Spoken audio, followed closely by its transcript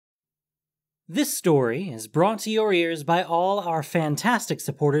This story is brought to your ears by all our fantastic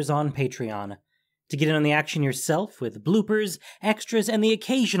supporters on Patreon. To get in on the action yourself with bloopers, extras, and the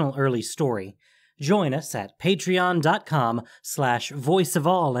occasional early story, join us at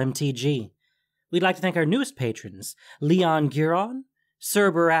patreon.com/voiceofallmtg. We'd like to thank our newest patrons, Leon Guron,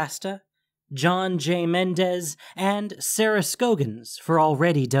 Cerber Asta, John J. Mendez, and Sarah Scogans for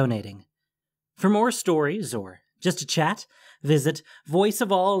already donating. For more stories, or just to chat, visit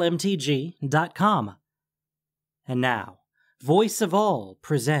voiceofallmtg.com. And now, Voice of All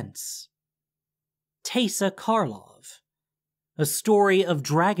presents Teysa Karlov, A Story of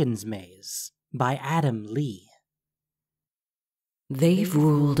Dragon's Maze by Adam Lee. They've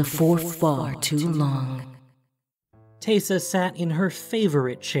ruled for far too long. Teysa sat in her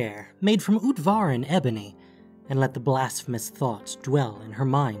favorite chair, made from Utvaran ebony, and let the blasphemous thought dwell in her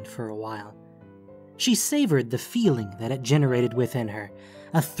mind for a while. She savored the feeling that it generated within her,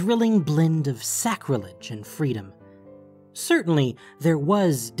 a thrilling blend of sacrilege and freedom. Certainly, there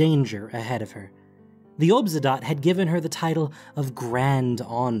was danger ahead of her. The Obzedat had given her the title of Grand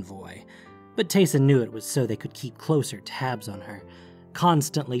Envoy, but Teysa knew it was so they could keep closer tabs on her,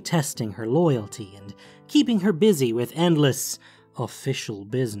 constantly testing her loyalty and keeping her busy with endless official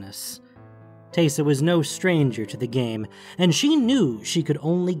business. Teysa was no stranger to the game, and she knew she could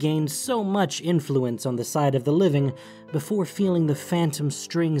only gain so much influence on the side of the living before feeling the phantom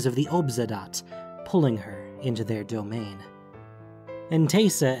strings of the Obzedat pulling her into their domain. And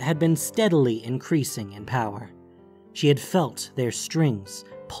Teysa had been steadily increasing in power. She had felt their strings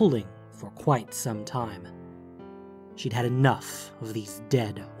pulling for quite some time. She'd had enough of these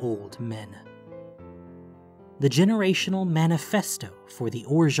dead old men. The generational manifesto for the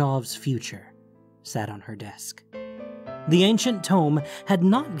Orzhov's future sat on her desk. The ancient tome had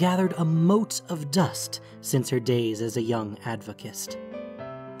not gathered a mote of dust since her days as a young advocist.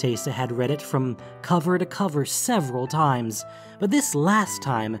 Teysa had read it from cover to cover several times, but this last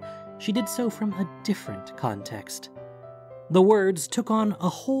time she did so from a different context. The words took on a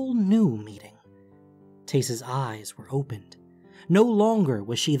whole new meaning. Teysa's eyes were opened. No longer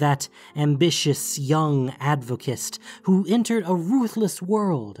was she that ambitious young advocist who entered a ruthless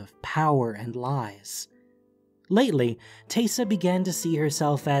world of power and lies. Lately, Teysa began to see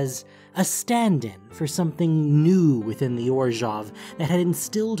herself as a stand-in for something new within the Orzhov that had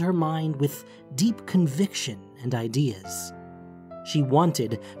instilled her mind with deep conviction and ideas. She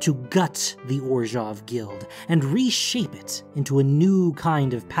wanted to gut the Orzhov Guild and reshape it into a new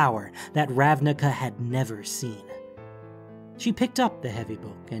kind of power that Ravnica had never seen. She picked up the heavy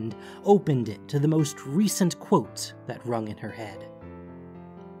book and opened it to the most recent quote that rung in her head.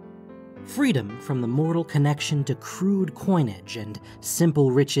 Freedom from the mortal connection to crude coinage and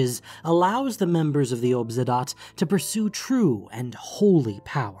simple riches allows the members of the Obzedat to pursue true and holy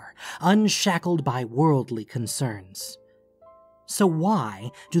power, unshackled by worldly concerns. So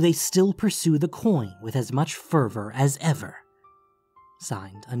why do they still pursue the coin with as much fervor as ever?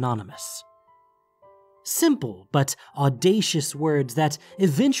 Signed, Anonymous. Simple but audacious words that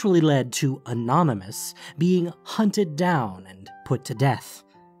eventually led to Anonymous being hunted down and put to death.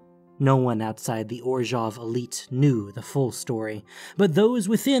 No one outside the Orzhov elite knew the full story, but those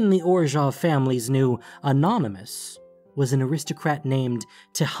within the Orzhov families knew Anonymous was an aristocrat named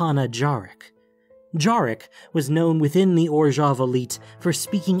Tihana Jarek. Jarek was known within the Orzhov elite for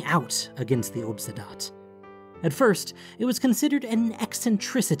speaking out against the Obzedat. At first, it was considered an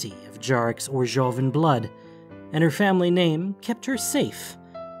eccentricity of Jarek's Orzhovan blood, and her family name kept her safe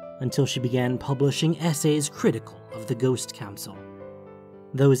until she began publishing essays critical of the Ghost Council.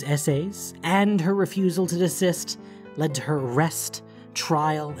 Those essays, and her refusal to desist, led to her arrest,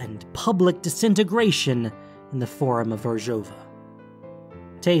 trial, and public disintegration in the Forum of Orzhova.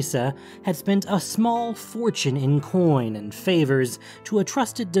 Teysa had spent a small fortune in coin and favors to a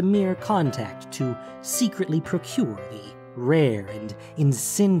trusted Demir contact to secretly procure the rare and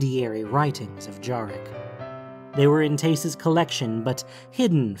incendiary writings of Jarek. They were in Teysa's collection, but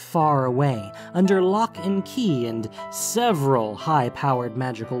hidden far away, under lock and key and several high-powered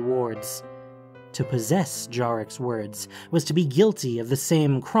magical wards. To possess Jarek's words was to be guilty of the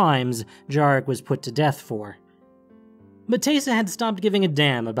same crimes Jarek was put to death for. But Teysa had stopped giving a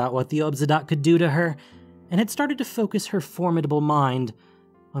damn about what the Obzedat could do to her, and had started to focus her formidable mind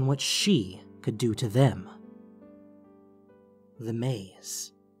on what she could do to them. The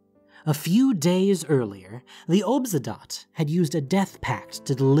maze. A few days earlier, the Obzedat had used a death pact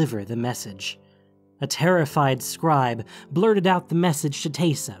to deliver the message. A terrified scribe blurted out the message to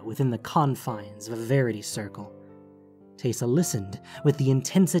Teysa within the confines of a verity circle. Teysa listened with the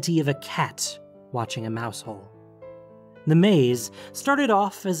intensity of a cat watching a mouse hole. The maze started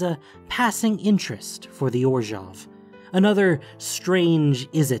off as a passing interest for the Orzhov, another strange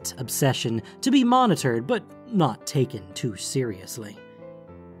is-it obsession to be monitored but not taken too seriously.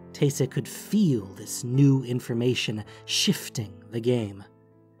 Teysa could feel this new information shifting the game.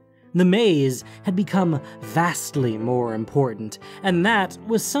 The maze had become vastly more important, and that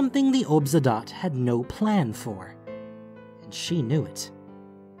was something the Obzedat had no plan for. And she knew it.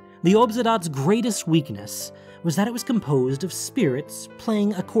 The Obzedat's greatest weakness was that it was composed of spirits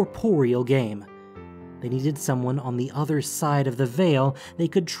playing a corporeal game. They needed someone on the other side of the veil they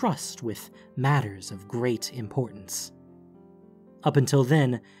could trust with matters of great importance. Up until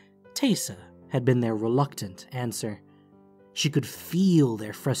then, Teysa had been their reluctant answer. She could feel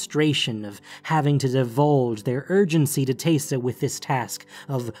their frustration of having to divulge their urgency to Teysa with this task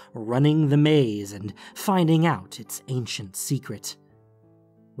of running the maze and finding out its ancient secret.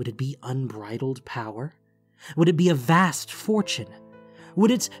 Would it be unbridled power? Would it be a vast fortune? Would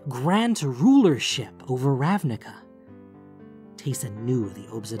it grant rulership over Ravnica? Teysa knew the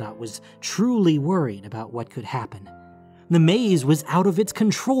Obzedat was truly worried about what could happen. The maze was out of its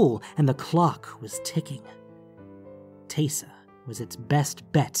control, and the clock was ticking. Teysa was its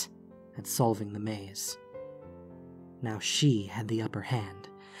best bet at solving the maze. Now she had the upper hand.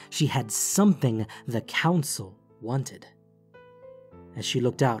 She had something the Council wanted. As she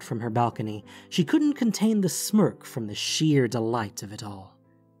looked out from her balcony, she couldn't contain the smirk from the sheer delight of it all.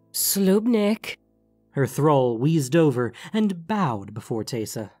 Slubnik. Her thrall wheezed over and bowed before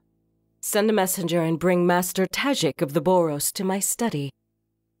Teysa. Send a messenger and bring Master Tajik of the Boros to my study.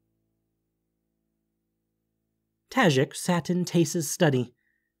 Tajik sat in Teysa's study.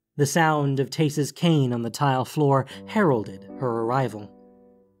 The sound of Teysa's cane on the tile floor heralded her arrival.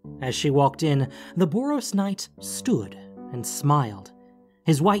 As she walked in, the Boros knight stood and smiled.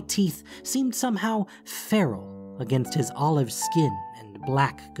 His white teeth seemed somehow feral against his olive skin and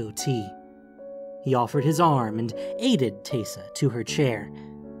black goatee. He offered his arm and aided Teysa to her chair.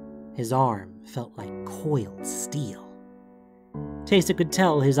 His arm felt like coiled steel. Teysa could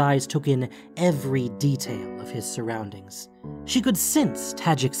tell his eyes took in every detail of his surroundings. She could sense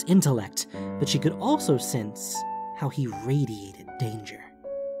Tajik's intellect, but she could also sense how he radiated danger.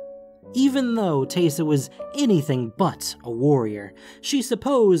 Even though Teysa was anything but a warrior, she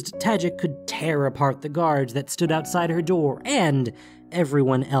supposed Tajik could tear apart the guards that stood outside her door and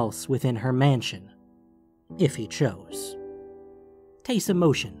everyone else within her mansion, if he chose. Teysa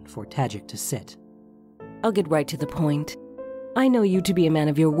motioned for Tajik to sit. I'll get right to the point. I know you to be a man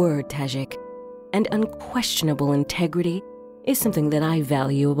of your word, Tajik, and unquestionable integrity is something that I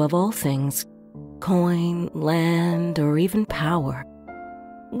value above all things. Coin, land, or even power.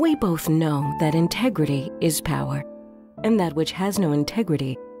 We both know that integrity is power, and that which has no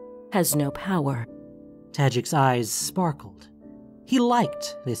integrity has no power. Tajik's eyes sparkled. He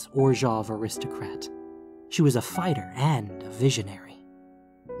liked this Orzhov aristocrat. She was a fighter and a visionary.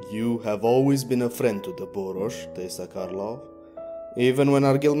 You have always been a friend to the Boros, Teysa Karlov, even when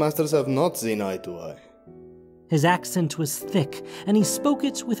our guildmasters have not seen eye to eye. His accent was thick, and he spoke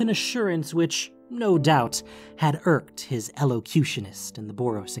it with an assurance which, no doubt, had irked his elocutionist in the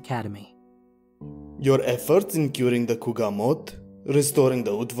Boros Academy. Your efforts in curing the Kugamot, restoring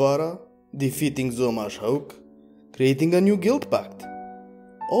the Utvara, defeating Zomash Hauk, creating a new guild pact.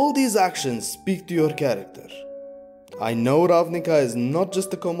 All these actions speak to your character. I know Ravnica is not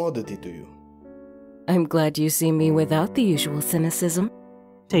just a commodity to you. I'm glad you see me without the usual cynicism.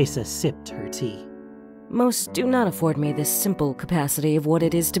 Teysa sipped her tea. Most do not afford me this simple capacity of what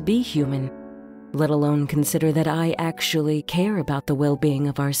it is to be human, let alone consider that I actually care about the well-being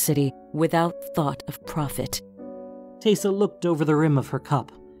of our city without thought of profit. Teysa looked over the rim of her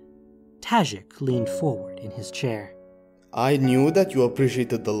cup. Tajik leaned forward in his chair. I knew that you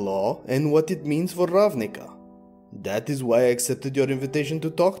appreciated the law and what it means for Ravnica. That is why I accepted your invitation to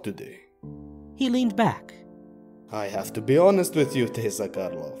talk today. He leaned back. I have to be honest with you, Teysa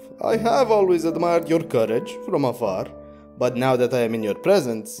Karlov. I have always admired your courage from afar, but now that I am in your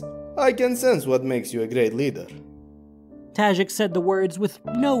presence, I can sense what makes you a great leader. Tajik said the words with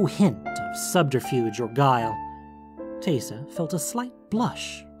no hint of subterfuge or guile. Teysa felt a slight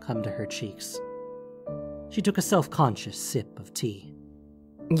blush come to her cheeks. She took a self-conscious sip of tea.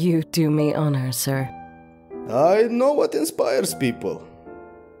 You do me honor, sir. I know what inspires people.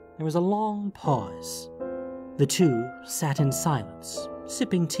 There was a long pause. The two sat in silence,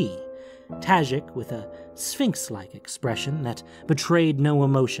 sipping tea, Tajik with a sphinx-like expression that betrayed no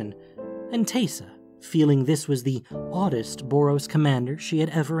emotion, and Teysa feeling this was the oddest Boros commander she had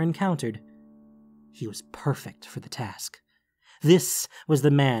ever encountered. He was perfect for the task. This was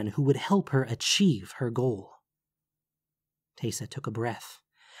the man who would help her achieve her goal. Teysa took a breath.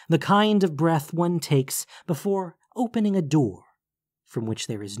 The kind of breath one takes before opening a door from which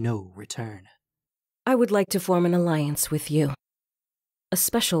there is no return. I would like to form an alliance with you. A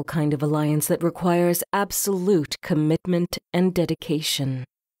special kind of alliance that requires absolute commitment and dedication.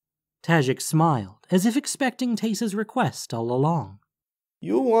 Tajik smiled, as if expecting Teysa's request all along.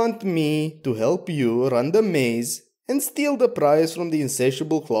 You want me to help you run the maze and steal the prize from the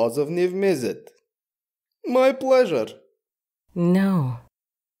insatiable claws of Niv Mizzet. My pleasure. No.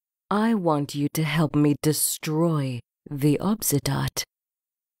 I want you to help me destroy the Obzedat.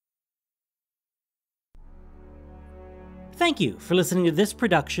 Thank you for listening to this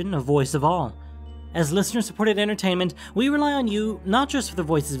production of Voice of All. As listener-supported entertainment, we rely on you not just for the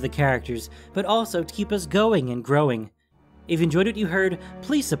voices of the characters, but also to keep us going and growing. If you enjoyed what you heard,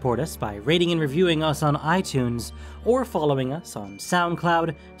 please support us by rating and reviewing us on iTunes, or following us on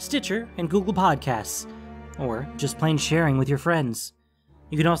SoundCloud, Stitcher, and Google Podcasts, or just plain sharing with your friends.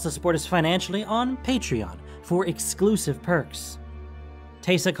 You can also support us financially on Patreon for exclusive perks.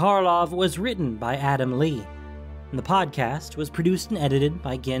 Teysa Karlov was written by Adam Lee, and the podcast was produced and edited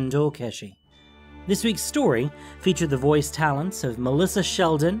by Gendo Keshi. This week's story featured the voice talents of Melissa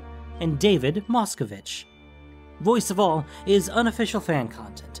Sheldon and David Moskovich. Voice of All is unofficial fan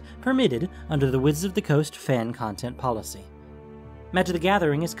content, permitted under the Wizards of the Coast fan content policy. Magic the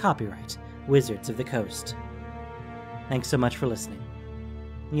Gathering is copyright Wizards of the Coast. Thanks so much for listening.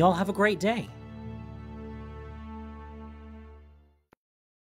 Y'all have a great day.